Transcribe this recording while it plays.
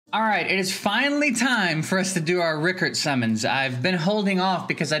All right, it is finally time for us to do our Rickert summons. I've been holding off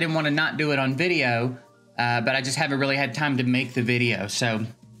because I didn't want to not do it on video, but I just haven't really had time to make the video. So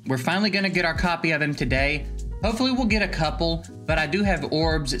we're finally going to get our copy of him today. Hopefully we'll get a couple, but I do have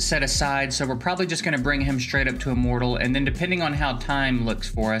orbs set aside, so we're probably just going to bring him straight up to Immortal, and then depending on how time looks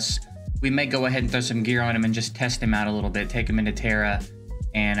for us, we may go ahead and throw some gear on him and just test him out a little bit, take him into Terra,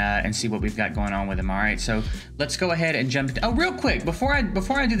 and see what we've got going on with him. All right, so let's go ahead and jump into, oh, real quick, before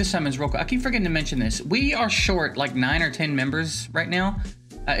I do the summons real quick, I keep forgetting to mention this. We are short like 9 or 10 members right now.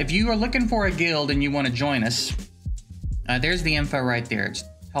 If you are looking for a guild and you want to join us, there's the info right there. It's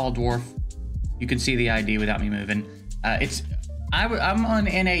Tall Dwarf. You can see the ID without me moving. I'm on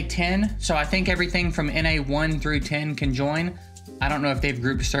NA 10, so I think everything from NA 1 through 10 can join. I don't know if they've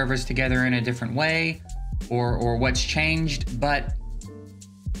grouped servers together in a different way or what's changed, but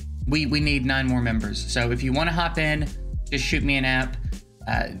we need 9 more members. So if you want to hop in, just shoot me an app.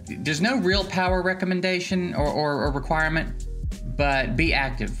 There's no real power recommendation or requirement, but be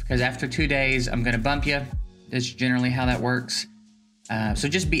active, because after 2 days, I'm going to bump you. That's generally how that works. So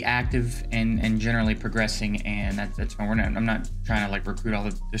just be active and generally progressing, and that's fine. I'm not trying to like recruit all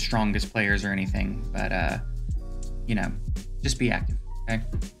the strongest players or anything, but you know, just be active, okay?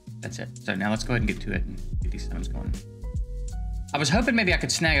 That's it. So now let's go ahead and get to it and get these summons going. I was hoping maybe I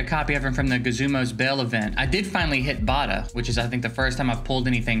could snag a copy of him from the Gazumo's Bell event. I did finally hit Bada, which is I think the first time I've pulled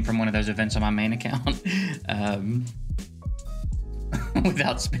anything from one of those events on my main account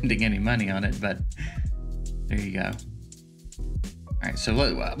without spending any money on it, but there you go. All right, so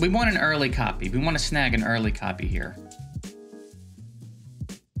look, we want an early copy. We want to snag an early copy here.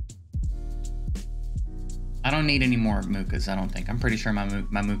 I don't need any more Mukas, I don't think. I'm pretty sure my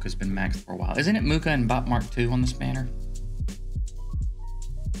Muka's been maxed for a while. Isn't it Muka and Bot Mark 2 on this banner?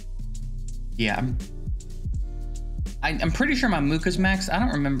 Yeah, I'm pretty sure my Muka's maxed. I don't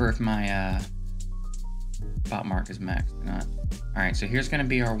remember if my Bot Mark is maxed or not. All right, so here's gonna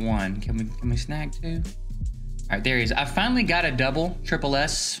be our 1. Can we snag 2? All right, there he is. I finally got a double triple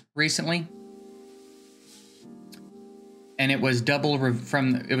S recently, and it was double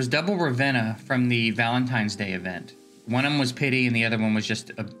Ravenna from the Valentine's Day event. One of them was pity, and the other one was just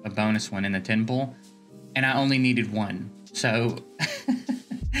a bonus one in the 10 pull, and I only needed 1. So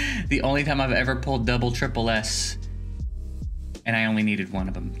the only time I've ever pulled double triple S, and I only needed 1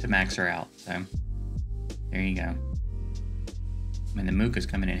 of them to max her out. So there you go. I mean, the Muka's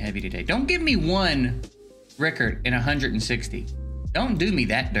coming in heavy today. Don't give me 1 Rickert in 160. Don't do me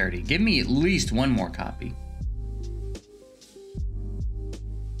that dirty. Give me at least 1 more copy.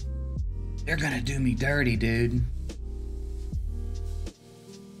 They're gonna do me dirty, dude.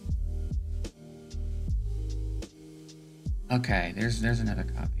 Okay, there's another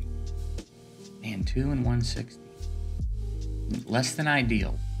copy. Man, 2 in 160. Less than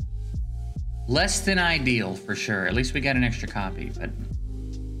ideal. Less than ideal for sure. At least we got an extra copy, but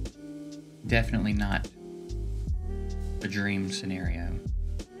definitely not a dream scenario.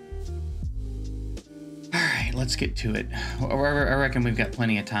 All right, let's get to it. I reckon we've got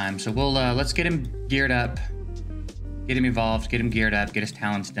plenty of time, so we'll let's get him geared up, get him evolved, get him geared up, get his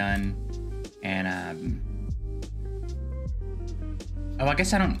talents done, and oh, I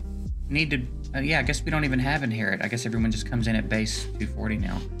guess I don't need to. Yeah, I guess we don't even have inherit. I guess everyone just comes in at base 240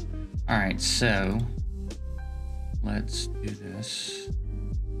 now. All right, so let's do this.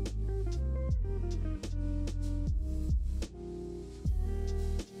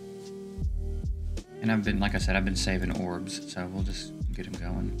 And I've been, like I said, I've been saving orbs, so we'll just get him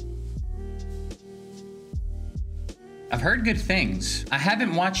going. I've heard good things. I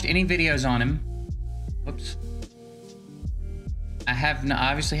haven't watched any videos on him. Whoops. I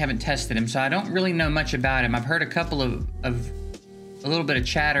obviously haven't tested him, so I don't really know much about him. I've heard a couple of a little bit of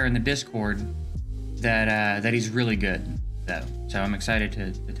chatter in the Discord that he's really good, though. So I'm excited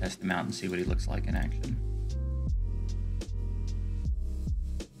to test him out and see what he looks like in action.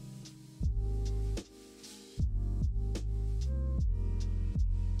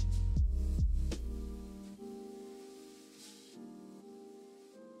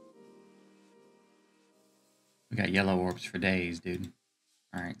 We got yellow orbs for days, dude.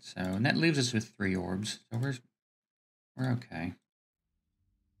 All right, so, and that leaves us with 3 orbs. So we're okay.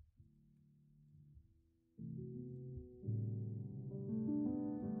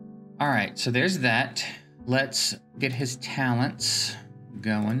 All right, so there's that. Let's get his talents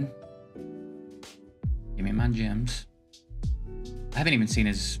going. Give me my gems. I haven't even seen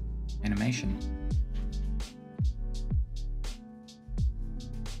his animation.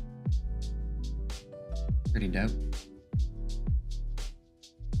 Pretty dope.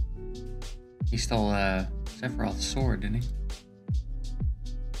 He stole Sephiroth's sword, didn't he?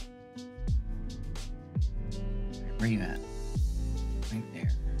 Where you at? Right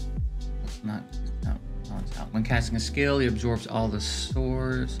there. Let's not. No, balance out. When casting a skill, he absorbs all the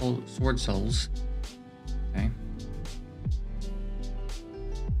sword souls. Okay.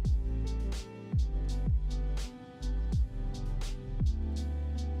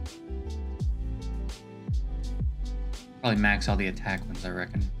 Probably max all the attack ones, I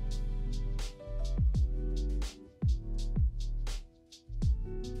reckon.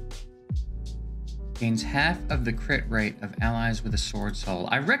 Gains half of the crit rate of allies with a sword soul.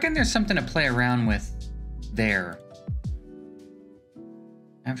 I reckon there's something to play around with there.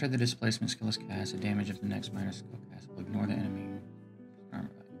 After the displacement skill is cast, the damage of the next minor skill cast will ignore the enemy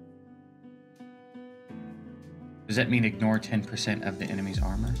armor. Does that mean ignore 10% of the enemy's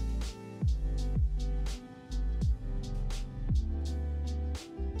armor?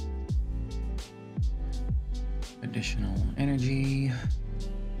 Additional energy.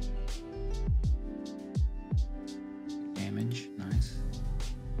 Damage, nice.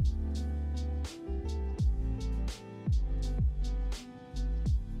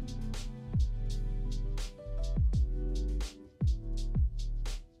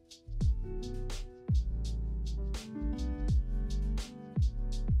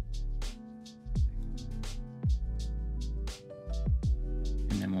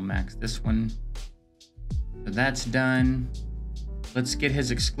 And then we'll max this one. So that's done. Let's get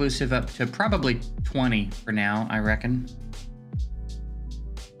his exclusive up to probably 20 for now, I reckon.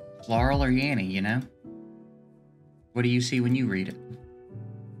 Laurel or Yanni, you know? What do you see when you read it?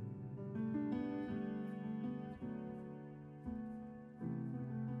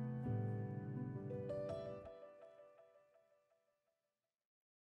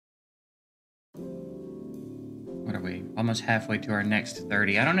 What are we? Almost halfway to our next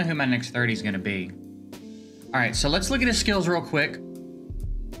 30. I don't know who my next 30 is going to be. All right, so let's look at his skills real quick.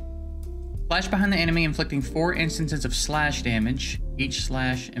 Flash behind the enemy, inflicting 4 instances of slash damage. Each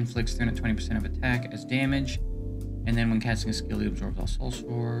slash inflicts 320% of attack as damage. And then when casting a skill, he absorbs all soul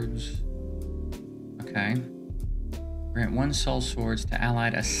swords. Okay. Grant 1 soul swords to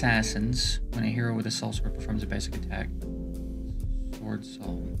allied assassins when a hero with a soul sword performs a basic attack. Sword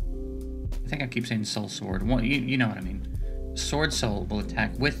soul. I think I keep saying soul sword. Well, you know what I mean. Sword soul will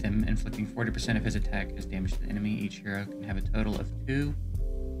attack with him, inflicting 40% of his attack as damage to the enemy. Each hero can have a total of 2.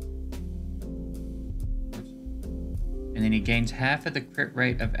 And then he gains half of the crit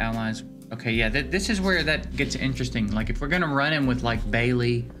rate of allies. Okay, yeah, this is where that gets interesting. Like, if we're gonna run him with like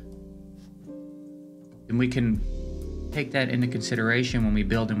Bailey, then we can take that into consideration when we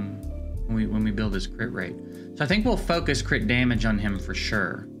build him, when we build his crit rate. So I think we'll focus crit damage on him for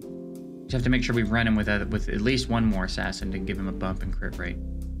sure. Just have to make sure we run him with at least one more assassin to give him a bump in crit rate.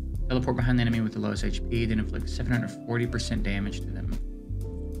 Teleport behind the enemy with the lowest HP, then inflict 740% damage to them.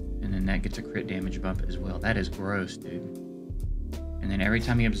 And then that gets a crit damage bump as well. That is gross, dude. And then every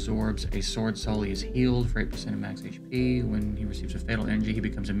time he absorbs a sword soul, he is healed for 8% of max HP. When he receives a fatal injury, he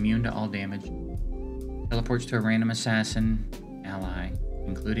becomes immune to all damage. Teleports to a random assassin, ally,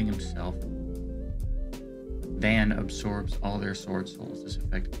 including himself. Then absorbs all their sword souls. This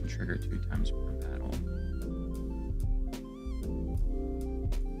effect can trigger 2 times per battle.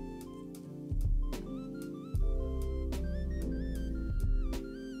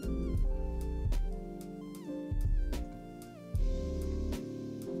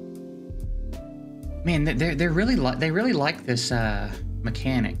 Man, they really like this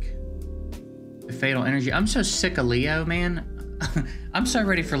mechanic. The fatal energy. I'm so sick of Leo, man. I'm so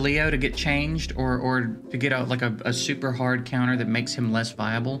ready for Leo to get changed or to get like a super hard counter that makes him less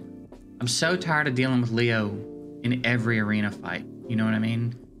viable. I'm so tired of dealing with Leo in every arena fight. You know what I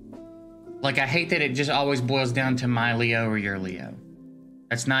mean? Like, I hate that it just always boils down to my Leo or your Leo.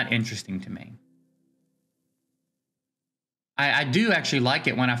 That's not interesting to me. I do actually like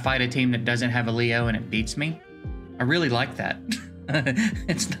it when I fight a team that doesn't have a Leo and it beats me. I really like that.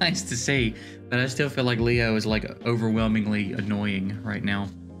 It's nice to see, but I still feel like Leo is like overwhelmingly annoying right now.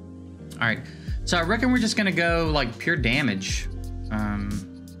 All right, so I reckon we're just gonna go like pure damage.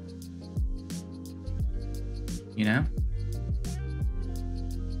 You know?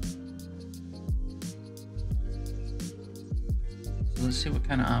 So let's see what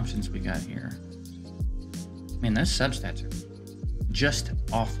kind of options we got here. Man, those substats are just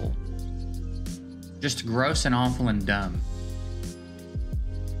awful. Just gross and awful and dumb.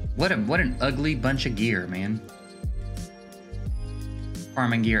 What an ugly bunch of gear, man.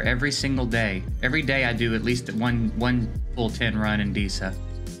 Farming gear every single day. Every day I do at least one full 10 run in Disa.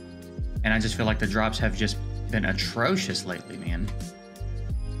 And I just feel like the drops have just been atrocious lately, man.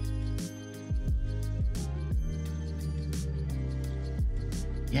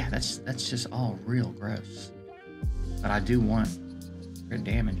 Yeah, that's just all real gross. but I do want crit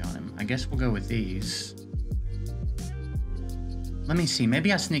damage on him. I guess we'll go with these. Let me see.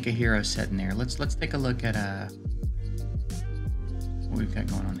 Maybe I sneak a hero set in there. Let's take a look at what we've got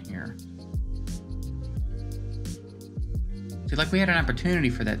going on here. See, like we had an opportunity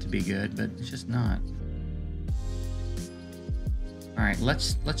for that to be good, but it's just not. All right,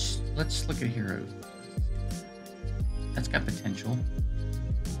 let's look at hero. That's got potential.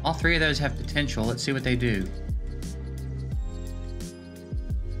 All three of those have potential. Let's see what they do.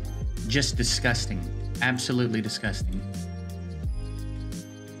 Just disgusting. Absolutely disgusting.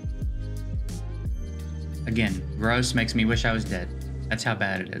 Again, gross, makes me wish I was dead. That's how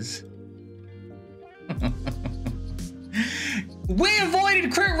bad it is. We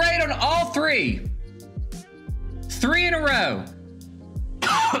avoided crit rate on all three. 3 in a row.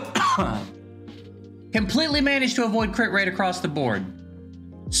 Completely managed to avoid crit rate across the board.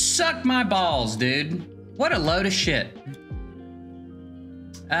 Suck my balls, dude. What a load of shit.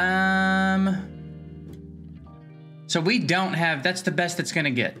 So we don't have, that's the best it's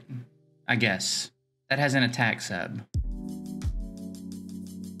gonna get, I guess. That has an attack sub.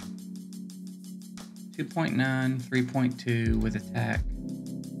 2.9, 3.2 with attack.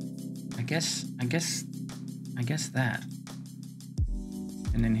 I guess that.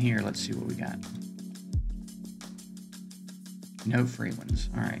 And then here, let's see what we got. No free ones.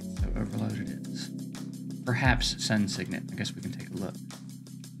 All right, so overload it is. Perhaps Sun Signet. I guess we can take a look.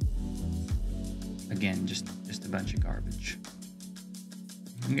 Again, just a bunch of garbage.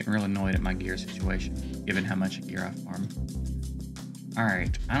 I'm getting real annoyed at my gear situation, given how much gear I farm. All right,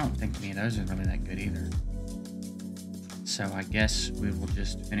 I don't think any of those are really that good either. So I guess we will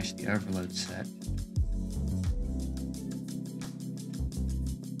just finish the overload set.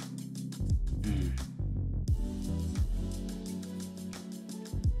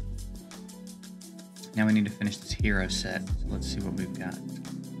 Now we need to finish this hero set. So let's see what we've got.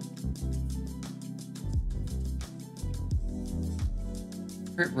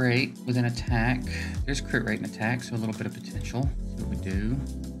 Crit rate with an attack. There's crit rate and attack, so a little bit of potential. See what we do.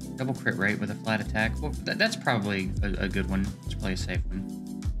 Double crit rate with a flat attack. Well, that's probably a good one. It's probably a safe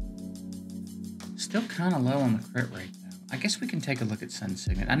one. Still kind of low on the crit rate, though. I guess we can take a look at Sun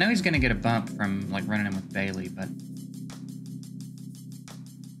Signet. I know he's going to get a bump from like running him with Bailey, but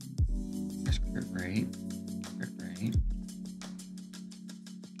there's crit rate.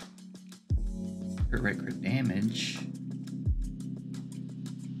 Crit rate, crit damage.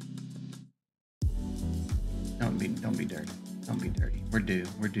 Don't be dirty. Don't be dirty.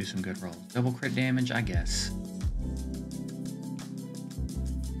 We're due some good rolls. Double crit damage, I guess.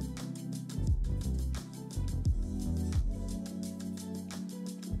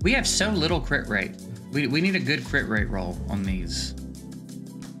 We have so little crit rate. We need a good crit rate roll on these.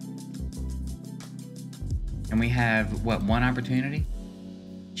 And we have, what, one opportunity?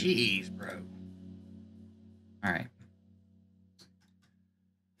 Jeez, bro. All right.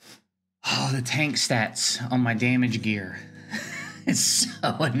 Oh, the tank stats on my damage gear. It's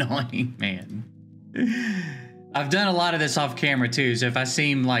so annoying, man. I've done a lot of this off camera too, so if I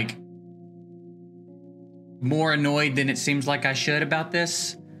seem like more annoyed than it seems like I should about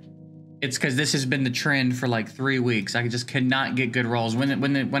this, it's because this has been the trend for like 3 weeks. I just could not get good rolls.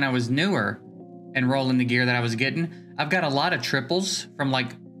 When I was newer and rolling the gear that I was getting, I've got a lot of triples from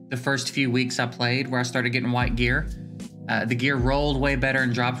like the first few weeks I played where I started getting white gear. The gear rolled way better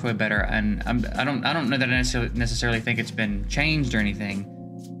and dropped way better, and I don't know that I necessarily think it's been changed or anything,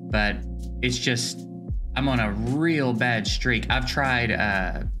 but it's just I'm on a real bad streak. I've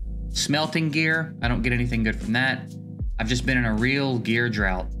tried smelting gear. I don't get anything good from that. I've just been in a real gear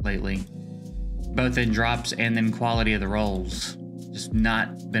drought lately, both in drops and then quality of the rolls. Just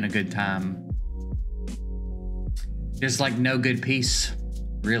not been a good time. There's like no good piece,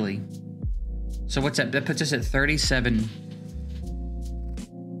 really. So what's that? That puts us at 37.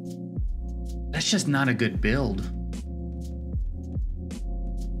 That's just not a good build.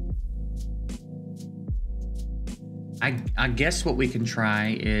 I guess what we can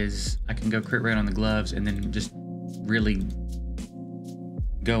try is I can go crit rate on the gloves and then just really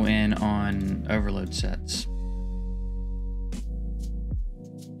go in on overload sets.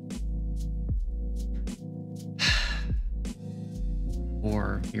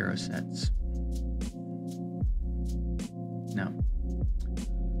 Or hero sets. No.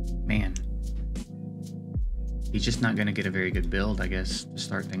 Man. He's just not going to get a very good build, I guess, to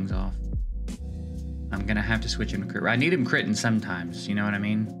start things off. I'm going to have to switch him to crit. I need him critting sometimes, you know what I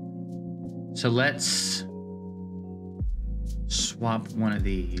mean? So let's swap one of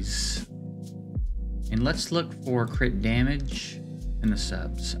these. And let's look for crit damage in the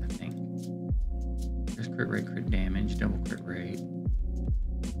subs, I think. There's crit rate, crit damage, double crit rate.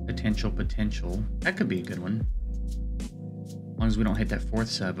 Potential. That could be a good one. As long as we don't hit that 4th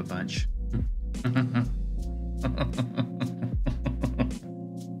sub a bunch.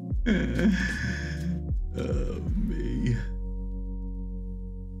 Oh, me.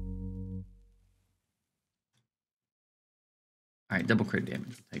 All right, double crit damage.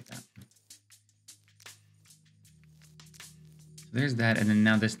 We'll take that. So there's that, and then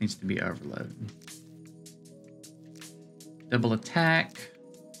now this needs to be overload. Double attack.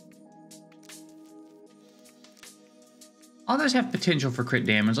 All those have potential for crit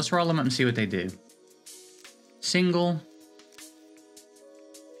damage. Let's roll them up and see what they do. Single.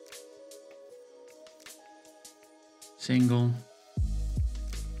 Single.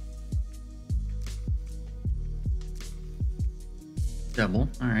 Double.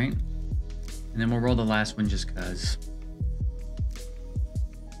 All right. And then we'll roll the last one just because.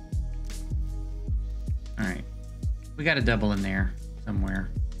 All right. We got a double in there somewhere.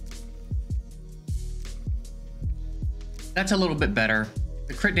 That's a little bit better.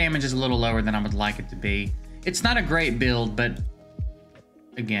 The crit damage is a little lower than I would like it to be. It's not a great build, but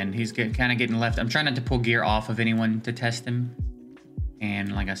again, he's kind of getting left. I'm trying not to pull gear off of anyone to test him.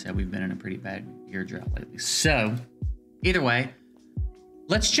 And like I said, we've been in a pretty bad gear drought lately. So either way,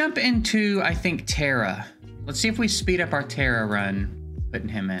 let's jump into, I think, Terra. Let's see if we speed up our Terra run, putting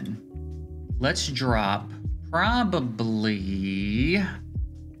him in. Let's drop probably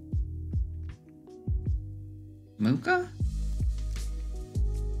Muka?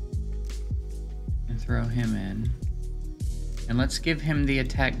 And throw him in. And let's give him the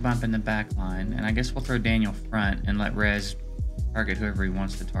attack bump in the back line. And I guess we'll throw Daniel front and let Rez target whoever he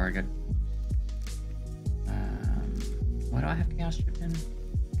wants to target. Why do I have Chaos Chip in?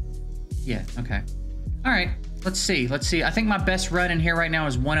 Yeah, okay. All right, let's see. Let's see. I think my best run in here right now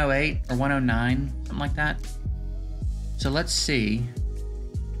is 108 or 109, something like that. So let's see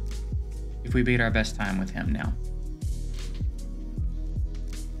if we beat our best time with him now.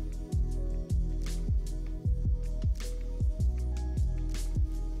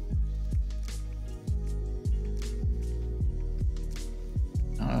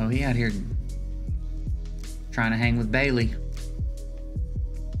 Oh, he out here trying to hang with Bailey.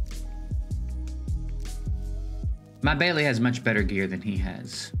 My Bailey has much better gear than he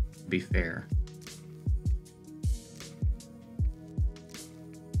has, to be fair.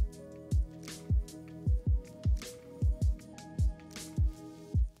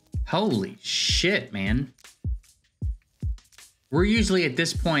 Holy shit, man. We're usually at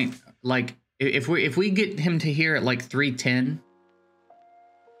this point, like, if we get him to here at like 310.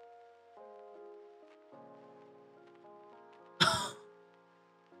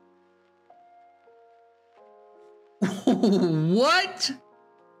 What?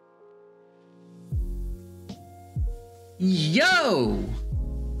 Yo!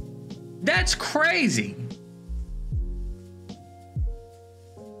 That's crazy.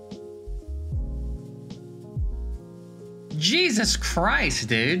 Jesus Christ,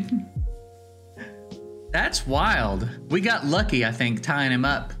 dude. That's wild. We got lucky, I think, tying him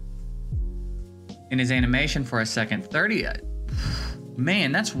up in his animation for a second. 30.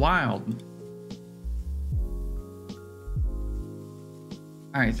 Man, that's wild.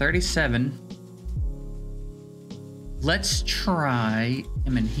 All right, 37. Let's try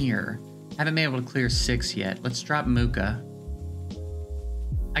him in here. Haven't been able to clear 6 yet. Let's drop Muka.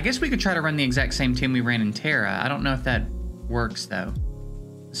 I guess we could try to run the exact same team we ran in Terra. I don't know if that works, though,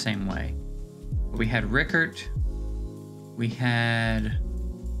 the same way. But we had Rickert. We had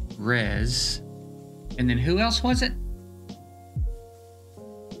Rez. And then who else was it?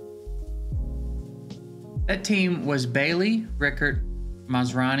 That team was Bailey, Rickert,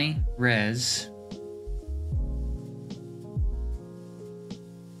 Masrani, Rez.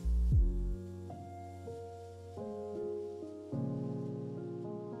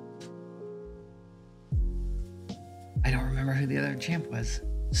 I don't remember who the other champ was.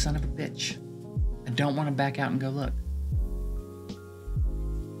 Son of a bitch. I don't want to back out and go look.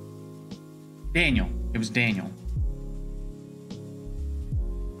 Daniel. It was Daniel.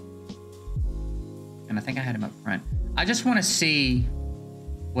 And I think I had him up front. I just want to see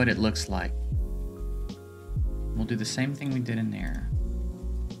what it looks like. We'll do the same thing we did in there.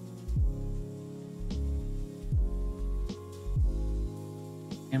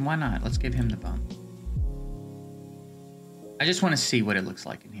 And why not? Let's give him the bump. I just want to see what it looks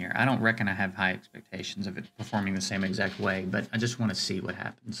like in here. I don't reckon I have high expectations of it performing the same exact way, but I just want to see what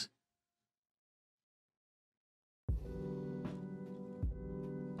happens.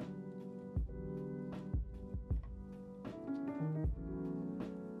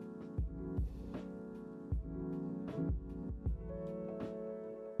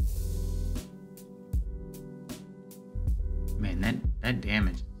 That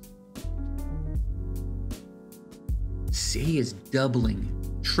damage. C is doubling,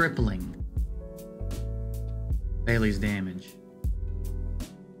 tripling Bailey's damage.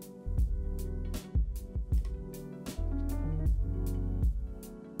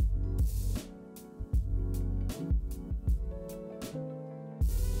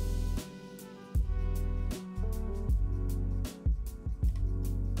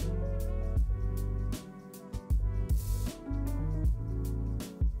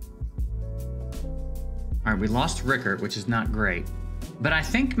 All right, we lost Rickert, which is not great. But I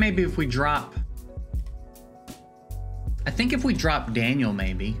think maybe if we drop... I think if we drop Daniel,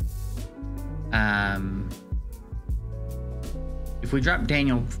 maybe. If we drop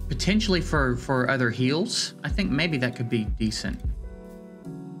Daniel, potentially for other heals, I think maybe that could be decent.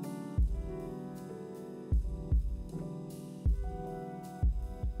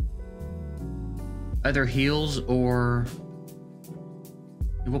 Other heals, or...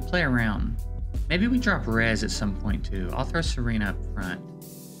 We'll play around. Maybe we drop Rez at some point too. I'll throw Serena up front.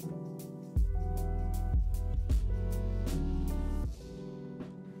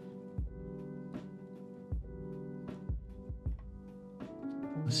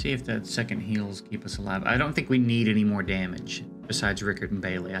 Let's see if the second heals keep us alive. I don't think we need any more damage besides Rickert and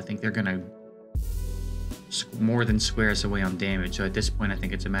Bailey. I think they're gonna more than square us away on damage. So at this point, I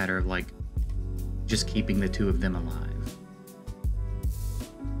think it's a matter of like just keeping the two of them alive.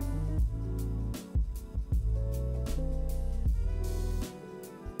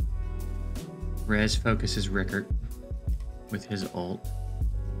 Rez focuses Rickert with his ult.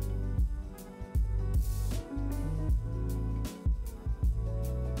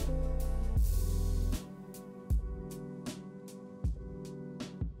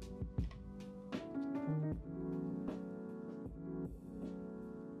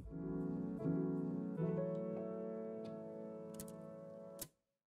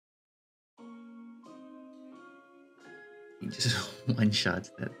 He just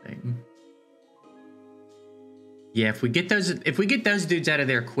one-shots that thing. Yeah, if we get those dudes out of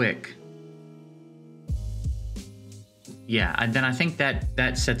there quick, yeah, then I think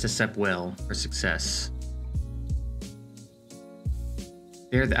that sets us up well for success.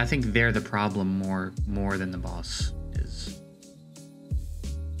 I think they're the problem more than the boss is.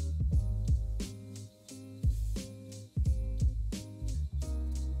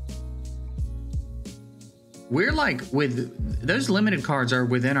 We're like, with those limited cards are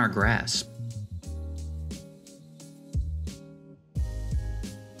within our grasp.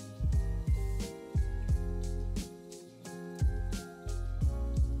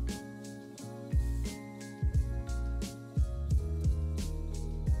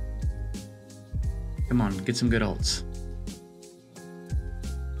 Come on, get some good ults.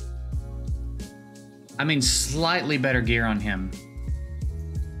 I mean, slightly better gear on him.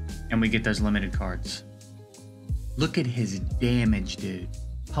 And we get those limited cards. Look at his damage, dude.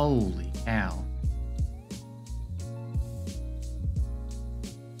 Holy cow.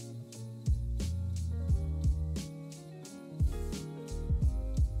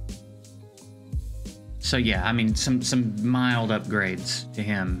 So yeah, I mean, some mild upgrades to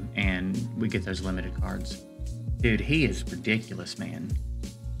him, and we get those limited cards. Dude, he is ridiculous, man.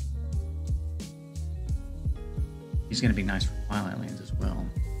 He's gonna be nice for Twilight Lands as well.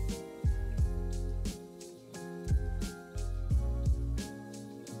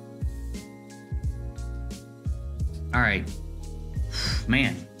 All right,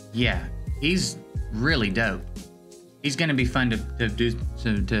 man, yeah, he's really dope. He's gonna be fun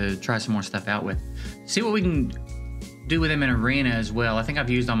to try some more stuff out with. See what we can do with him in arena as well. I think I've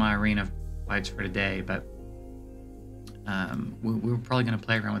used all my arena fights for today, but we're probably gonna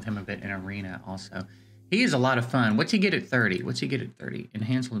play around with him a bit in arena also. He is a lot of fun. What's he get at 30? What's he get at 30?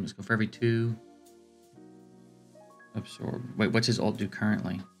 Enhanced limits go for every 2. Absorb. Wait, what's his ult do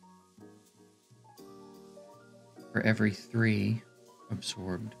currently? For every 3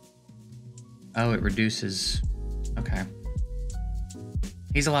 absorbed. Oh, it reduces. Okay.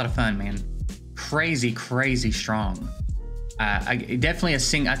 He's a lot of fun, man. Crazy, crazy strong. Definitely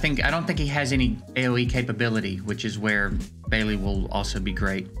a I don't think he has any AoE capability, which is where Bailey will also be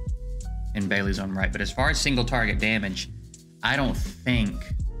great in Bailey's own right. But as far as single target damage, I don't think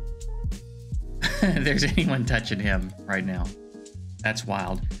there's anyone touching him right now. That's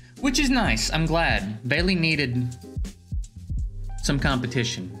wild. Which is nice. I'm glad. Bailey needed some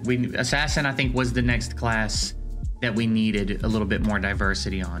competition. Assassin, I think, was the next class that we needed a little bit more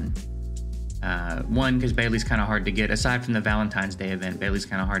diversity on. One, because Bailey's kind of hard to get. Aside from the Valentine's Day event, Bailey's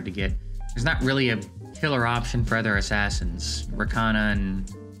kind of hard to get. There's not really a killer option for other assassins. Rakana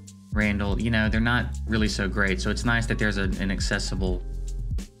and Randall, you know, they're not really so great. So it's nice that there's an accessible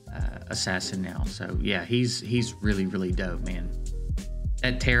assassin now. So yeah, he's really, really dope, man.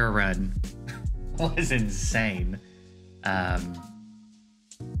 That Terra run was insane.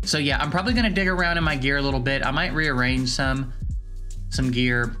 So yeah, I'm probably gonna dig around in my gear a little bit. I might rearrange some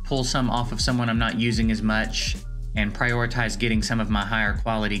gear, pull some off of someone I'm not using as much, and prioritize getting some of my higher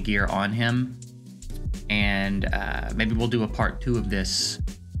quality gear on him. And maybe we'll do a part 2 of this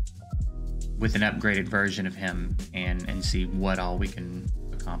with an upgraded version of him and see what all we can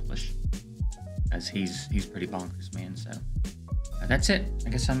accomplish, as he's pretty bonkers, man. So that's it. I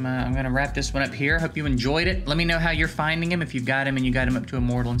guess I'm gonna wrap this one up here. Hope you enjoyed it. Let me know how you're finding him. If you've got him and you got him up to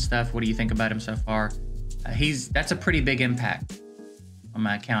Immortal and stuff, what do you think about him so far? That's a pretty big impact on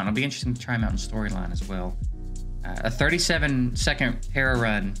my account. It'll be interesting to try him out in storyline as well. A 37-second Terra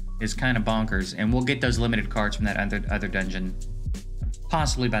run is kind of bonkers, and we'll get those limited cards from that other dungeon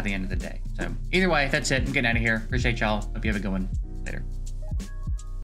possibly by the end of the day. So either way, that's it. I'm getting out of here. Appreciate y'all. Hope you have a good one. Later.